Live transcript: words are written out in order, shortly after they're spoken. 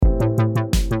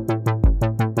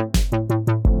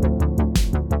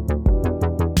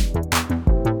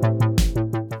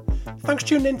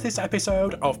tuned into this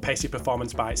episode of Pacey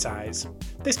Performance Bite Size.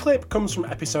 This clip comes from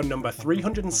episode number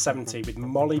 370 with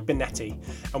Molly Binetti,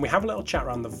 and we have a little chat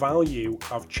around the value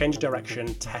of change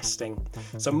direction testing.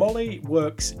 So Molly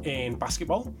works in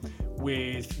basketball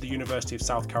with the University of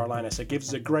South Carolina, so it gives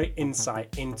us a great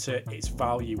insight into its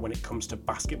value when it comes to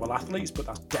basketball athletes, but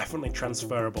that's definitely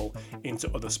transferable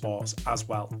into other sports as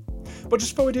well. But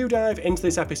just before we do dive into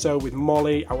this episode with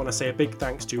Molly, I want to say a big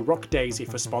thanks to Rock Daisy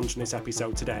for sponsoring this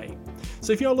episode today.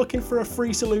 So if you're looking for a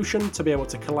free solution to be able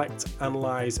to collect,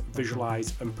 analyse,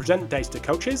 visualise and present data to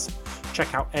coaches,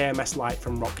 check out AMS Lite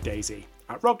from Rock Daisy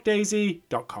at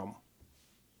rockdaisy.com.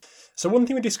 So one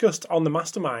thing we discussed on the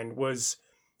mastermind was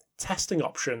testing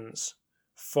options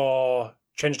for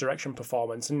change direction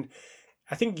performance, and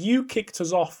I think you kicked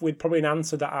us off with probably an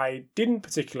answer that I didn't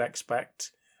particularly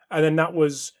expect, and then that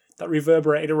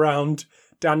reverberated around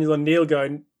Daniel and Neil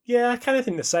going, yeah, I kind of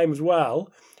think the same as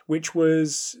well, which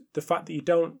was the fact that you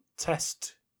don't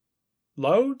test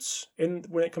loads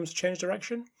when it comes to change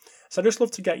direction. So I'd just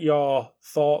love to get your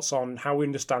thoughts on how we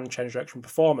understand change direction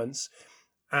performance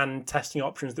and testing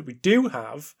options that we do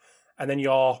have, and then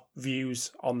your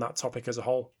views on that topic as a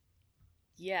whole.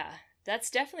 Yeah,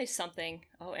 that's definitely something.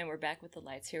 Oh, and we're back with the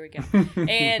lights. Here we go.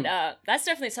 And that's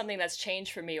definitely something that's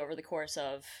changed for me over the course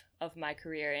of my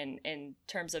career in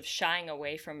terms of shying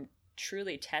away from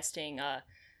truly testing a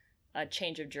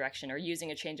change of direction or using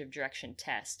a change of direction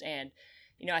test. And,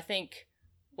 I think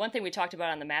one thing we talked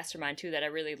about on the mastermind too that I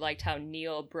really liked how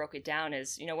Neil broke it down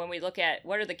is, when we look at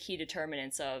what are the key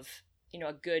determinants of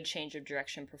a good change of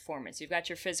direction performance. You've got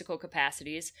your physical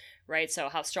capacities, right? So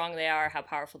how strong they are, how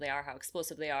powerful they are, how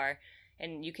explosive they are.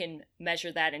 And you can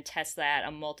measure that and test that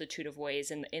a multitude of ways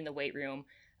in the weight room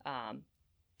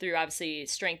through obviously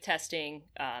strength testing,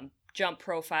 jump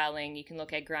profiling. You can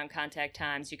look at ground contact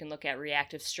times. You can look at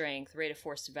reactive strength, rate of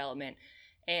force development.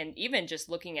 And even just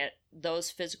looking at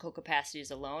those physical capacities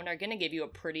alone are going to give you a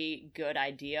pretty good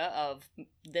idea of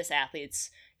this athlete's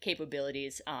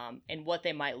capabilities and what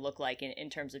they might look like in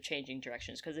terms of changing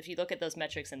directions. Because if you look at those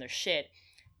metrics and they're shit,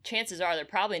 chances are they're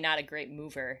probably not a great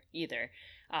mover either.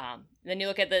 Then you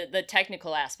look at the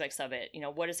technical aspects of it.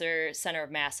 What does their center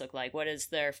of mass look like? What does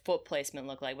their foot placement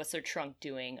look like? What's their trunk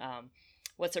doing?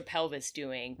 What's their pelvis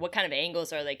doing? What kind of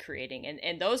angles are they creating?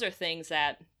 And those are things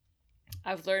that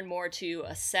I've learned more to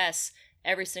assess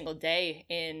every single day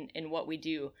in what we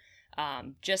do,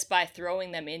 just by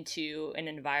throwing them into an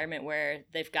environment where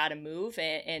they've got to move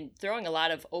and throwing a lot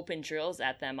of open drills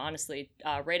at them, honestly,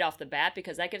 right off the bat,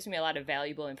 because that gives me a lot of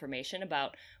valuable information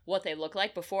about what they look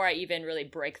like before I even really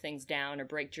break things down or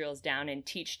break drills down and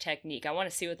teach technique. I want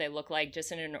to see what they look like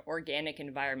just in an organic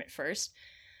environment first.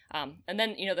 And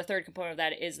then, the third component of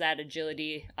that is that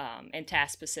agility and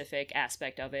task-specific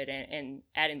aspect of it and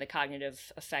adding the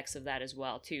cognitive effects of that as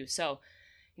well, too. So,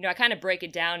 I kind of break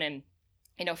it down and,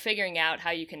 figuring out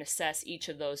how you can assess each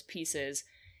of those pieces.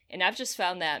 And I've just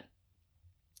found that,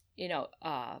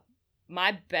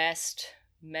 my best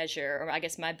measure, or I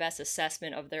guess my best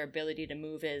assessment of their ability to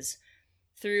move is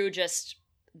through just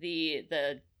the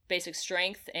basic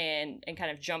strength and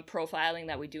kind of jump profiling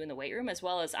that we do in the weight room, as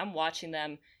well as I'm watching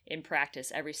them in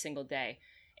practice every single day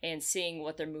and seeing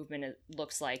what their movement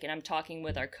looks like. And I'm talking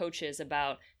with our coaches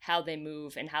about how they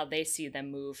move and how they see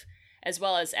them move, as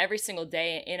well as every single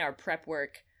day in our prep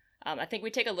work. I think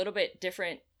we take a little bit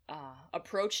different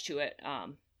approach to it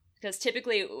because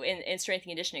typically in strength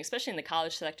and conditioning, especially in the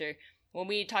college sector, when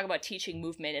we talk about teaching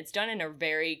movement, it's done in a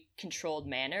very controlled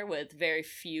manner with very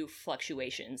few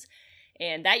fluctuations.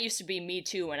 And that used to be me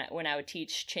too when I would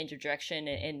teach change of direction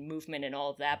and movement and all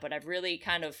of that. But I've really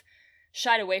kind of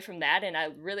shied away from that. And I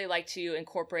really like to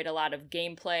incorporate a lot of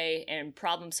gameplay and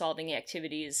problem-solving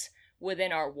activities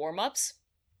within our warm-ups.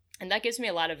 And that gives me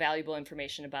a lot of valuable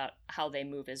information about how they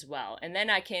move as well. And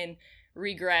then I can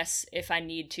regress if I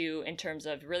need to in terms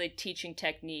of really teaching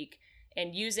technique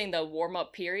and using the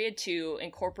warm-up period to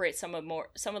incorporate some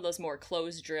of those more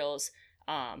closed drills,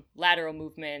 lateral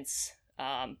movements,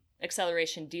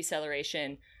 acceleration,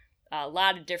 deceleration, a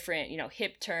lot of different,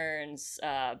 hip turns,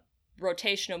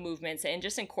 rotational movements, and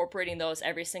just incorporating those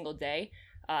every single day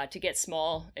to get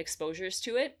small exposures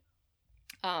to it.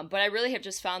 But I really have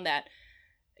just found that,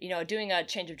 doing a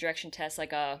change of direction test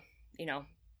like a,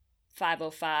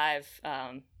 505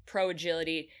 pro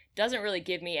agility doesn't really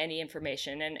give me any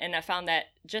information. And I found that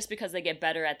just because they get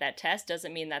better at that test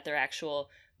doesn't mean that their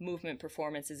actual movement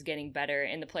performance is getting better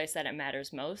in the place that it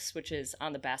matters most, which is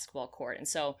on the basketball court. And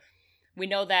so we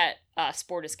know that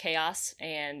sport is chaos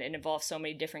and it involves so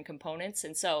many different components.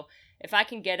 And so if I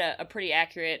can get a pretty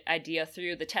accurate idea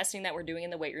through the testing that we're doing in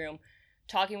the weight room,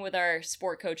 talking with our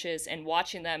sport coaches and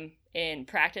watching them in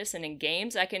practice and in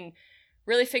games, I can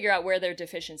really figure out where their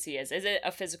deficiency is. Is it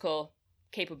a physical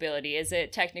capability? Is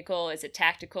it technical? Is it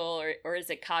tactical? Or is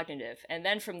it cognitive? And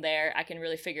then from there, I can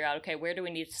really figure out, okay, where do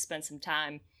we need to spend some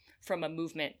time from a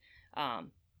movement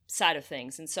side of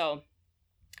things? And so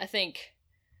I think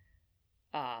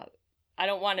I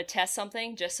don't want to test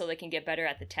something just so they can get better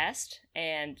at the test.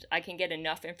 And I can get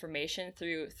enough information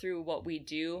through what we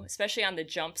do, especially on the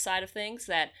jump side of things,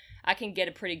 that I can get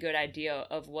a pretty good idea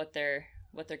of what their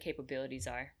capabilities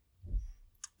are.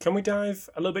 Can we dive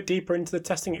a little bit deeper into the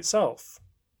testing itself?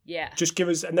 Yeah. Just give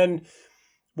us, and then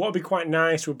what would be quite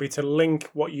nice would be to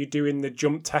link what you do in the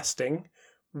jump testing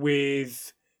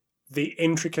with the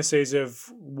intricacies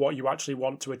of what you actually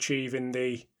want to achieve in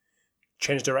the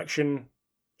change direction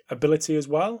ability as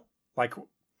well. Like,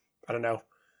 I don't know,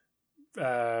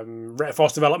 rate of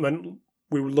force development,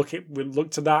 we'll look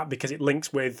to that because it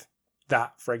links with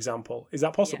that, for example. Is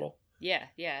that possible? Yeah,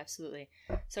 absolutely.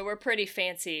 So we're pretty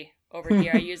fancy over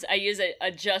here. I use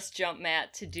a just jump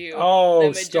mat to do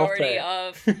the majority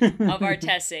of our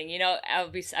testing. You know,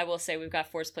 I will say we've got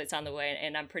force plates on the way,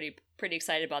 and I'm pretty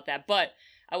excited about that. But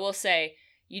I will say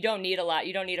you don't need a lot.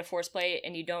 You don't need a force plate,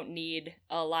 and you don't need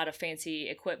a lot of fancy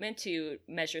equipment to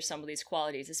measure some of these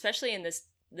qualities, especially in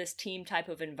this team type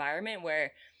of environment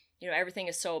where, you know, everything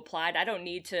is so applied. I don't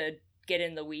need to get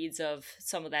in the weeds of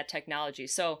some of that technology.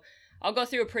 So I'll go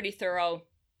through a pretty thorough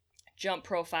jump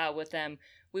profile with them.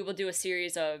 We will do a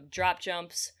series of drop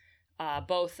jumps,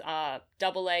 both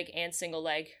double leg and single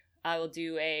leg. I will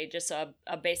do a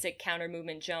basic counter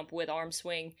movement jump with arm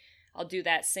swing. I'll do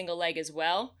that single leg as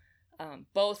well.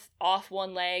 Both off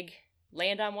one leg,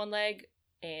 land on one leg,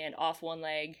 and off one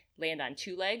leg, land on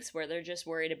two legs, where they're just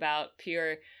worried about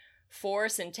pure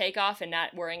force and takeoff and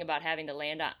not worrying about having to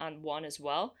land on one as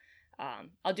well.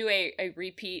 I'll do a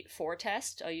repeat 4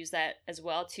 test. I'll use that as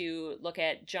well to look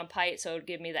at jump height, so it'll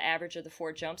give me the average of the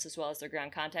 4 jumps as well as their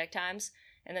ground contact times.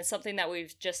 And then something that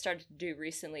we've just started to do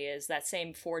recently is that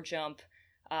same 4 jump,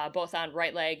 both on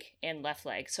right leg and left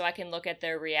leg. So I can look at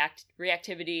their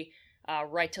reactivity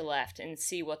right to left and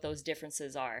see what those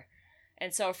differences are.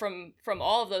 And so from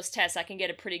all of those tests, I can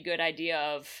get a pretty good idea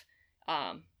of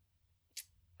are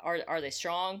they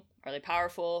strong? Are they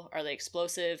powerful? Are they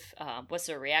explosive? What's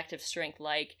their reactive strength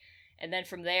like? And then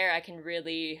from there, I can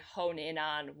really hone in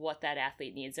on what that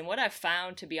athlete needs. And what I've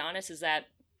found, to be honest, is that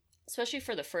especially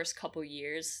for the first couple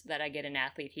years that I get an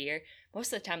athlete here,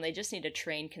 most of the time they just need to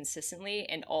train consistently,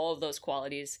 and all of those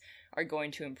qualities are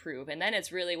going to improve. And then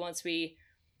it's really once we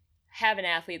have an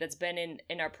athlete that's been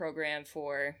in our program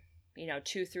for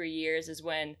 2-3 years is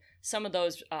when some of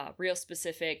those real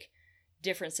specific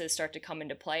differences start to come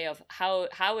into play of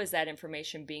how is that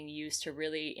information being used to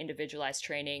really individualize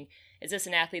training. Is this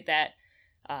an athlete that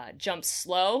jumps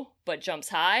slow but jumps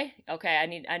high?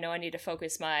 Okay, I know I need to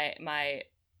focus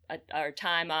our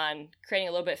time on creating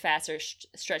a little bit faster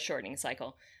stretch shortening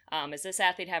cycle. Does this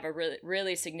athlete have a really,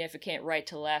 really significant right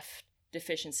to left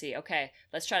deficiency? Okay,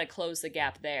 let's try to close the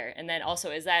gap there. And then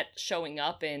also, is that showing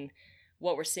up in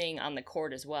what we're seeing on the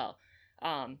court as well?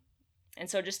 And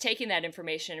so just taking that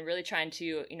information and really trying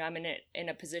to, I'm in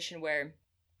a position where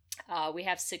we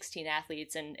have 16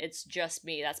 athletes and it's just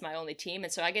me. That's my only team.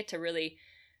 And so I get to really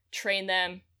train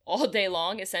them all day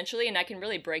long, essentially. And I can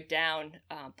really break down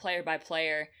player by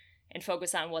player and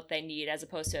focus on what they need, as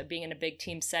opposed to being in a big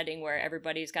team setting where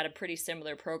everybody's got a pretty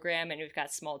similar program and we've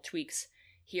got small tweaks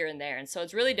here and there. And so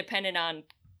it's really dependent on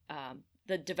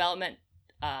the developmental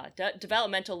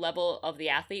level of the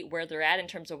athlete, where they're at in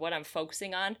terms of what I'm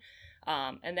focusing on.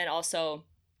 And then also,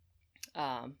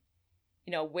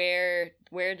 where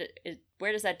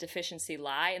does that deficiency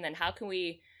lie? And then how can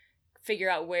we figure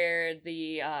out where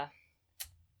the,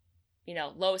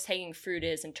 lowest hanging fruit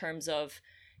is in terms of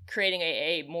creating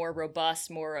a more robust,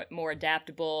 more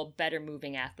adaptable, better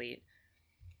moving athlete.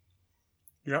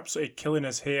 You're absolutely killing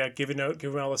us here, giving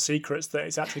all the secrets that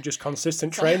it's actually just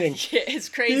consistent training. It's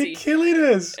crazy. You're killing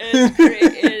us.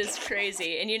 It is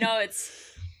crazy. And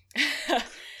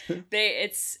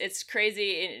it's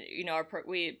crazy.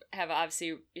 We have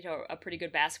obviously a pretty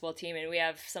good basketball team, and we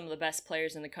have some of the best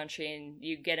players in the country, and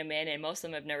you get them in, and most of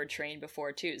them have never trained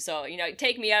before too. So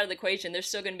take me out of the equation, they're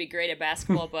still going to be great at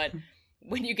basketball, but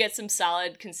when you get some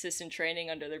solid, consistent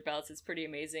training under their belts, it's pretty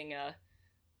amazing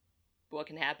what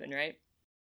can happen, right?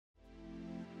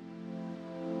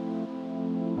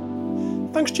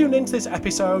 Thanks for tuning in to this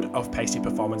episode of Pacey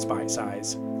Performance Bite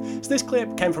Size. So this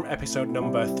clip came from episode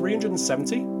number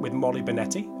 370 with Molly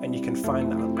Binetti, and you can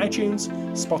find that on iTunes,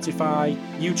 Spotify,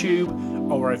 YouTube,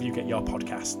 or wherever you get your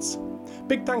podcasts.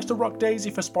 Big thanks to Rock Daisy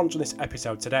for sponsoring this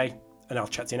episode today, and I'll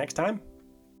chat to you next time.